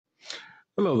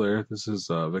Hello there, this is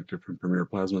Victor from Premier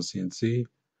Plasma CNC,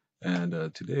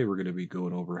 and today we're going to be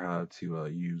going over how to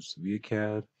use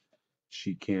ViaCAD,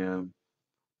 SheetCam,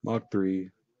 Mach 3,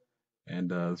 and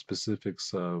the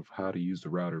specifics of how to use the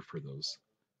router for those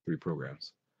three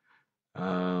programs.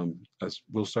 As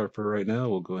we'll start for right now,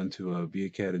 we'll go into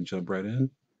ViaCAD and jump right in.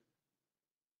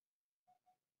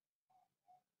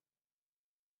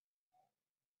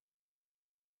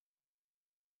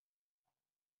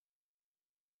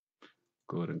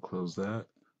 Go ahead and close that.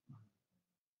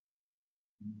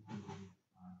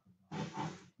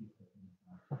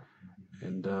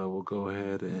 And we'll go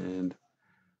ahead and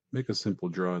make a simple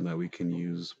drawing that we can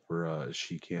use for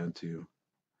SheetCam to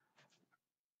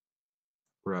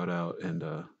route out and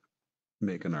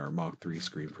making our Mach 3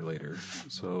 screen for later.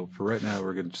 So for right now,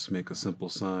 we're going to just make a simple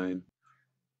sign.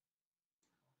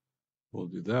 We'll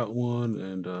do that one,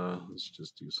 and let's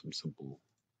just do some simple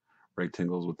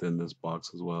rectangles within this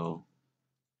box as well.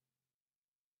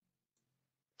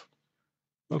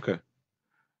 Okay.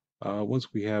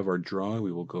 Once we have our drawing,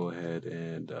 we will go ahead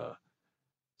and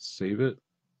save it.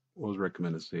 Always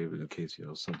recommend to save it in case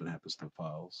something happens to the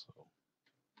file. So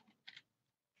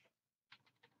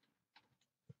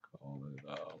call it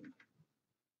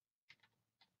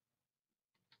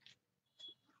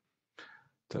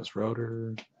test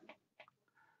router.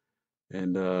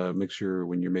 And make sure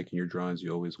when you're making your drawings,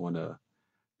 you always want to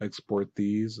export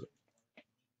these.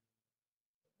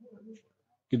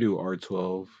 You can do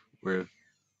R12, where if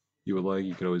you would like,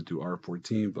 you could always do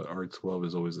R14, but R12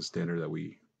 is always the standard that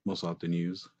we most often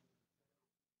use.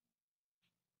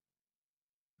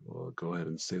 We'll go ahead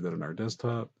and save that on our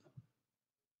desktop.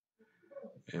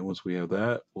 And once we have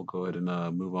that, we'll go ahead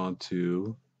and move on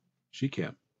to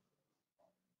SheetCam.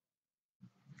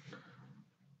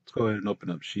 Let's go ahead and open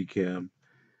up SheetCam.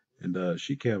 And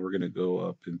SheetCam, we're going to go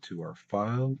up into our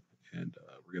file, and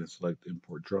we're going to select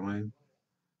import drawing.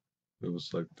 We will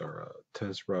select our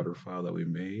test router file that we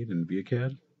made in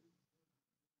ViaCAD.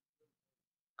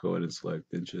 Go ahead and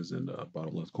select inches in the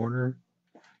bottom left corner.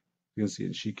 You can see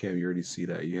in SheetCam, you already see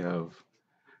that you have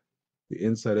the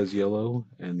inside as yellow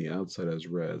and the outside as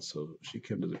red. So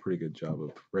SheetCam does a pretty good job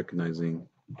of recognizing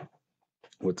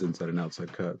what's inside and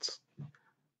outside cuts.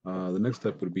 The next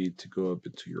step would be to go up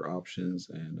into your options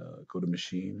and go to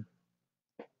machine.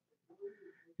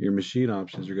 Your machine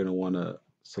options, you're going to want to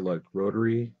select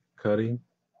rotary cutting.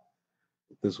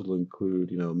 This will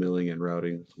include, milling and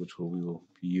routing, which we will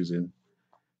be using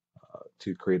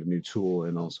to create a new tool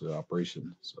and also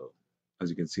operation. So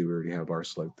as you can see, we already have ours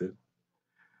selected.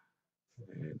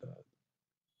 And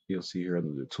you'll see here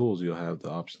under the tools, you'll have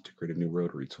the option to create a new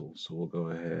rotary tool. So we'll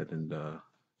go ahead and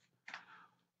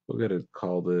we're going to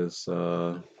call this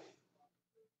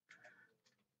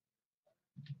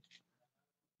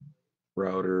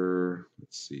router.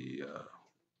 Let's see.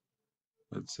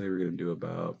 Let's say we're going to do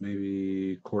about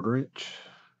maybe 1/4 inch.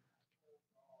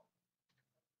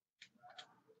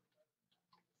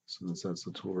 Since that's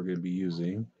the tool we're going to be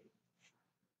using.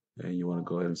 And you want to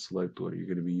go ahead and select what you're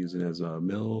going to be using as a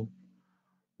mill,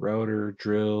 router,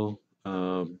 drill.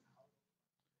 We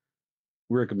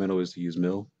recommend always to use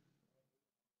mill.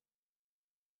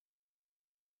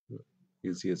 You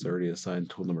can see it's already assigned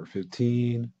tool number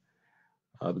 15.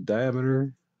 The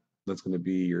diameter, that's going to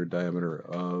be your diameter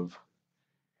of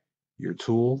your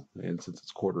tool. And since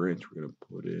it's 1/4 inch, we're going to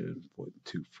put in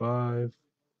 0.25.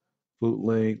 Boot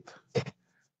length.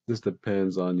 This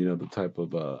depends on, the type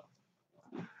of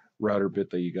router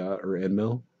bit that you got or end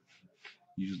mill.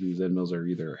 Usually these end mills are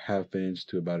either 1/2 inch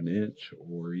to about 1 inch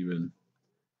or even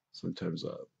sometimes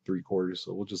 3/4.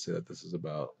 So we'll just say that this is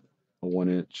about a 1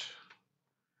 inch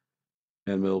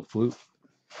end mill flute.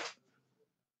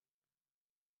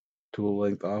 Tool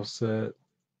length offset.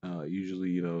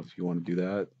 Usually, if you want to do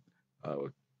that,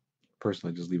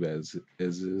 personally, just leave it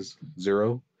as is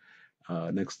 0.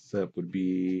 Next step would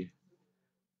be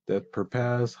depth per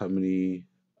pass. How many,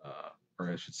 or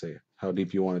I should say, how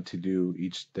deep you want it to do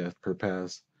each depth per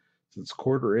pass. Since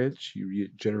 1/4 inch, you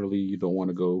generally don't want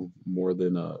to go more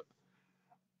than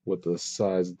what the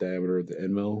size diameter of the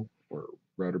end mill or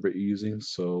router bit you're using.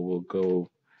 So we'll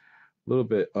go a little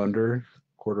bit under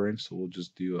 1/4 inch. So we'll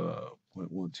just do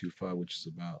 0.125, which is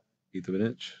about 1/8 of an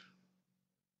inch.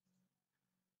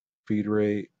 Feed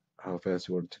rate, how fast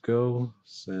you want it to go.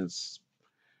 Since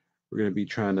we're going to be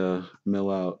trying to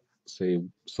mill out, say,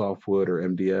 softwood or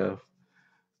MDF,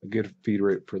 a good feed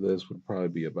rate for this would probably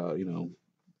be about,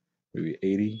 maybe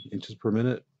 80 inches per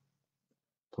minute.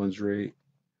 Plunge rate,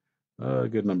 a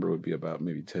good number would be about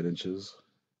maybe 10 inches.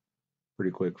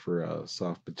 Pretty quick for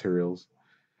soft materials.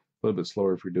 A little bit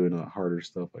slower if you're doing harder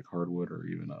stuff like hardwood or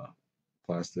even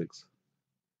plastics.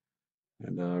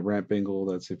 And ramp angle,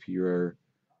 that's if you're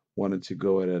wanting to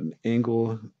go at an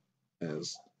angle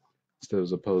as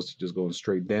as opposed to just going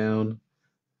straight down.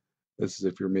 This is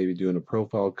if you're maybe doing a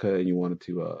profile cut and you wanted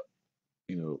to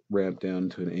ramp down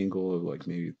to an angle of like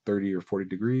maybe 30 or 40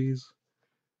 degrees.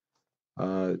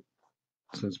 Uh,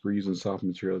 since we're using soft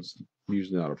material, it's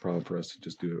usually not a problem for us to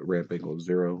just do a ramp angle of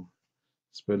 0.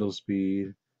 Spindle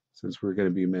speed, since we're going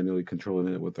to be manually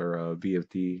controlling it with our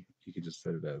VFD, you can just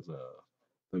set it as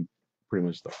pretty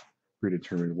much the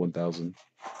predetermined 1000.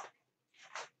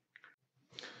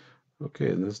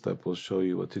 Okay, in this step, we'll show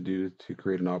you what to do to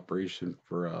create an operation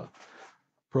for a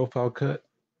profile cut.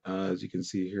 As you can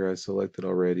see here, I selected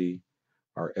already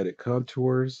our edit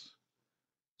contours.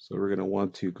 So we're going to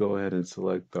want to go ahead and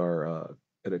select our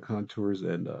edit contours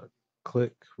and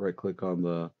right click on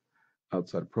the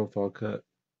outside profile cut.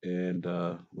 And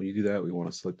when you do that, we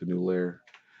want to select a new layer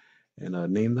and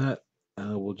name that.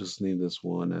 We'll just name this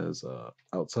one as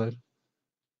outside.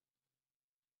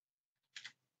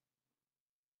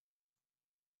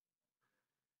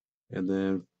 And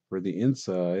then for the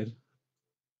inside,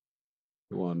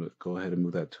 we want to go ahead and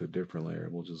move that to a different layer.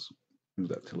 We'll just move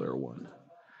that to layer 1.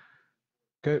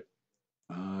 Okay.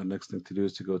 Next thing to do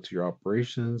is to go to your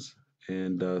operations.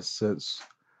 And since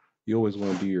you always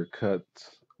want to do your cut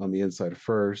on the inside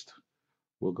first,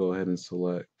 we'll go ahead and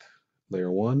select layer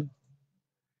 1.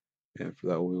 And for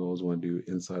that one, we always want to do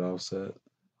inside offset.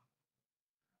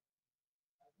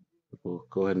 We'll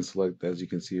go ahead and select, as you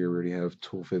can see here, we already have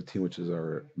tool 15, which is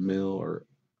our mill or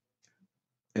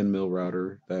end mill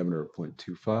router, diameter of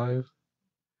 0.25.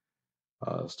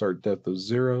 Start depth of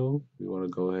 0. We want to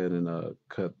go ahead and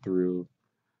cut through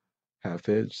 1/2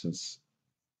 inch, since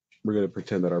we're going to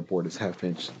pretend that our board is 1/2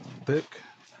 inch thick.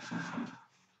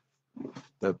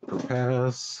 Depth per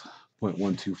pass,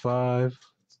 0.125.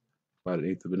 About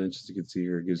 1/8 of an inch, as you can see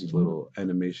here. It gives you a little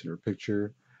animation or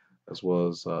picture, as well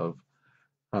as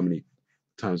how many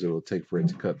times it will take for it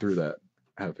to cut through that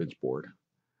 1/2 inch board.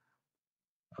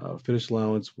 Finish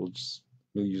allowance, we'll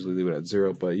usually leave it at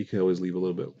 0, but you can always leave a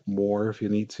little bit more if you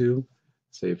need to.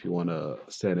 Say if you want to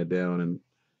sand it down, and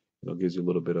gives you a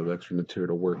little bit of extra material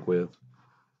to work with.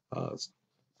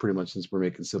 Pretty much, since we're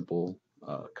making simple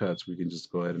cuts, we can just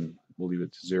go ahead and we'll leave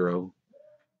it to 0.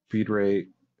 Feed rate,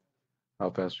 how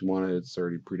fast we want it, it's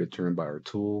already predetermined by our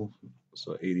tool.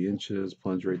 So 80 inches.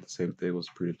 Plunge rate, the same thing, was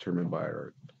predetermined by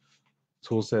our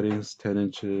tool settings, 10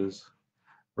 inches.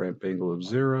 Ramp angle of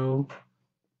 0.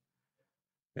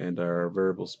 And our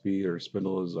variable speed or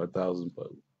spindle is 1000, but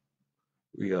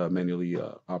we manually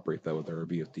operate that with our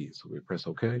VFD. So we press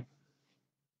OK.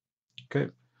 Okay,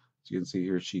 as you can see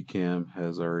here, SheetCam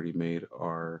has already made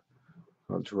our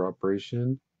contour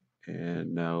operation,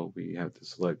 and now we have to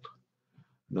select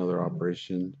another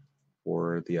operation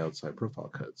for the outside profile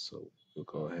cut. So we'll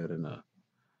go ahead and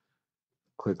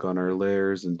click on our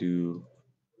layers and do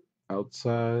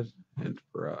outside, and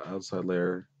for our outside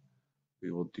layer, we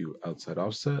will do outside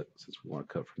offset, since we want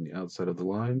to cut from the outside of the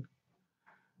line.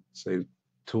 Same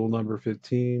tool number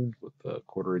 15 with the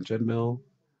 1/4 inch end mill.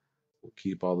 We'll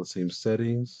keep all the same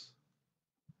settings,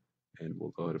 and we'll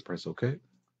go ahead and press OK.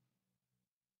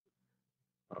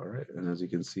 All right, and as you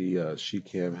can see,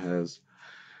 SheetCam has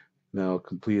now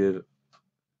completed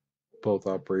both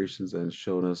operations and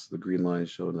shown us the green line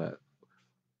showing that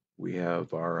we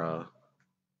have our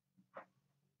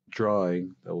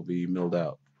drawing that will be milled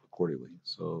out accordingly.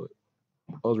 So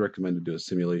I always recommend to do a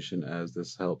simulation, as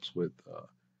this helps with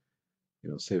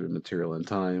saving material and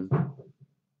time.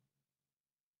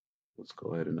 Let's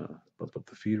go ahead and bump up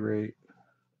the feed rate.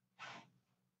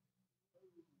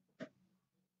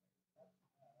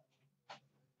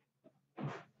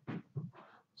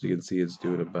 So you can see it's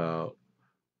doing about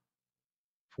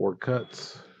 4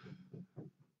 cuts.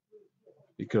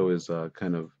 You could always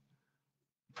kind of,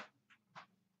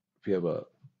 if you have a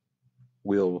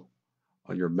wheel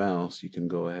on your mouse, you can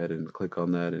go ahead and click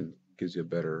on that, and gives you a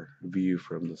better view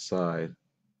from the side.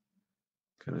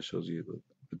 Kind of shows you the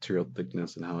material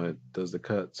thickness and how it does the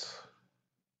cuts.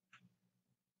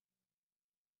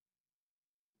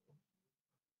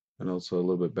 And also a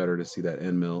little bit better to see that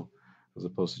end mill as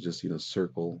opposed to just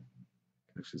circle.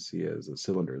 You can actually see it as a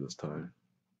cylinder this time.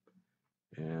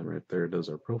 And right there does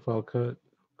our profile cut.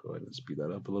 Go ahead and speed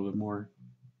that up a little bit more.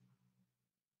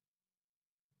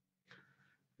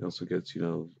 It also gets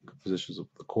positions of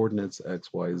the coordinates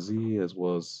X, Y, Z, as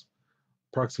well as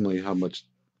approximately how much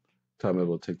time it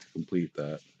will take to complete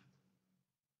that.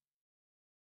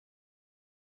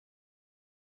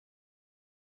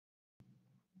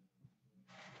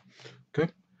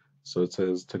 Okay, so it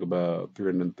says it took about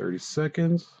 330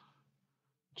 seconds,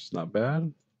 which is not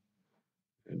bad.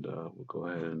 And we'll go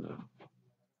ahead and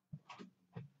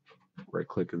right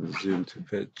click and zoom to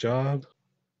fit job.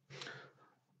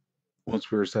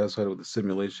 Once we're satisfied with the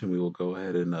simulation, we will go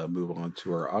ahead and move on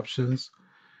to our options.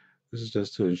 This is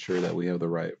just to ensure that we have the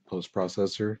right post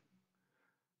processor.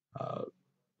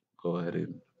 Go ahead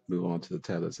and move on to the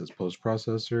tab that says post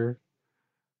processor.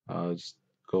 Just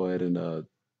go ahead and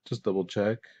just double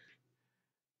check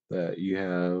that you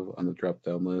have on the drop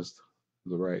down list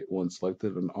the right one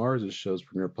selected. On ours, it shows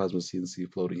Premier Plasma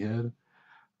CNC floating head.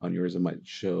 On yours, it might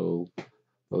show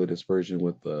the latest version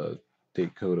with the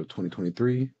date code of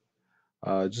 2023.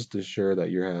 Just to ensure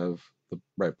that you have the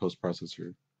right post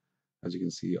processor. As you can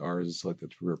see, ours is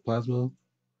selected Premier Plasma,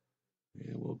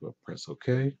 and we'll go press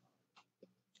OK.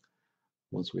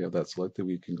 Once we have that selected,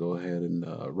 we can go ahead and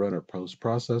run our post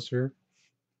processor.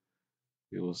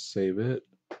 We will save it.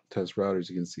 Test routers,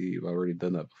 you can see I've already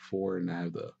done that before, and I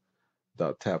have the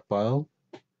 .tap file.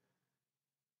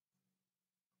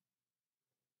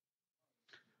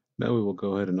 Now we will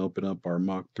go ahead and open up our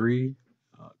Mach 3.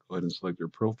 Go ahead and select your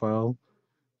profile,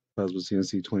 Plasma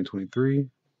CNC 2023.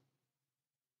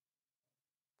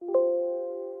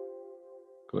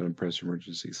 Go ahead and press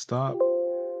emergency stop.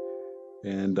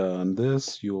 And on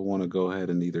this, you will want to go ahead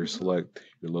and either select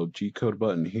your load G code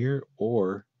button here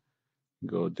or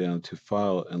go down to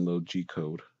file and load G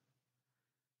code.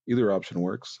 Either option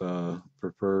works.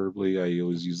 Preferably, I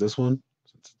always use this one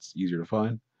since it's easier to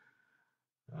find.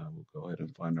 We'll go ahead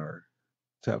and find our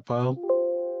tap file.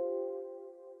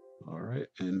 All right,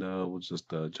 and we'll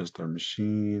just adjust our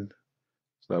machine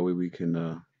so that way we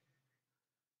can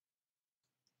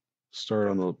start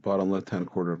on the bottom left-hand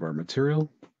corner of our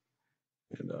material.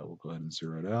 And we'll go ahead and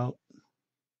zero it out.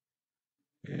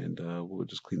 And we'll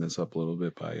just clean this up a little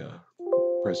bit by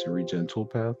pressing Regen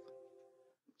Toolpath.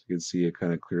 So you can see it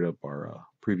kind of cleared up our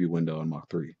preview window on Mach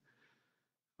 3.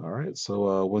 All right,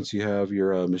 so once you have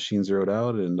your machine zeroed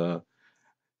out and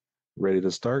ready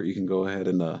to start, you can go ahead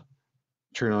and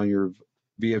turn on your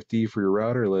VFD for your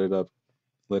router,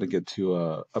 let it get to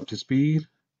up to speed.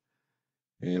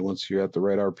 And once you're at the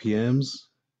right RPMs,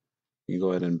 you can go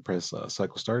ahead and press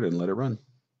cycle start and let it run.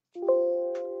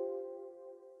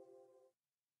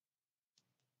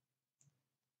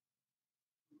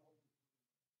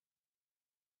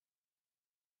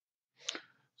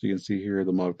 So you can see here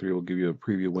the Mach 3 will give you a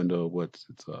preview window of what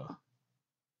it's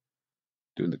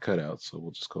doing the cutout. So we'll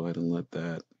just go ahead and let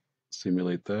that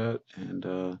simulate that, and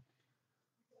we'll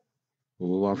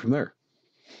move on from there.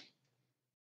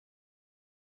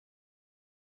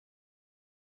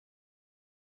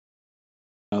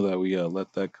 Now that we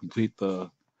let that complete the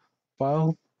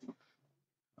file,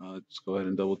 just go ahead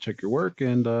and double check your work,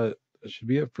 and that should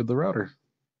be it for the router.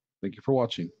 Thank you for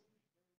watching.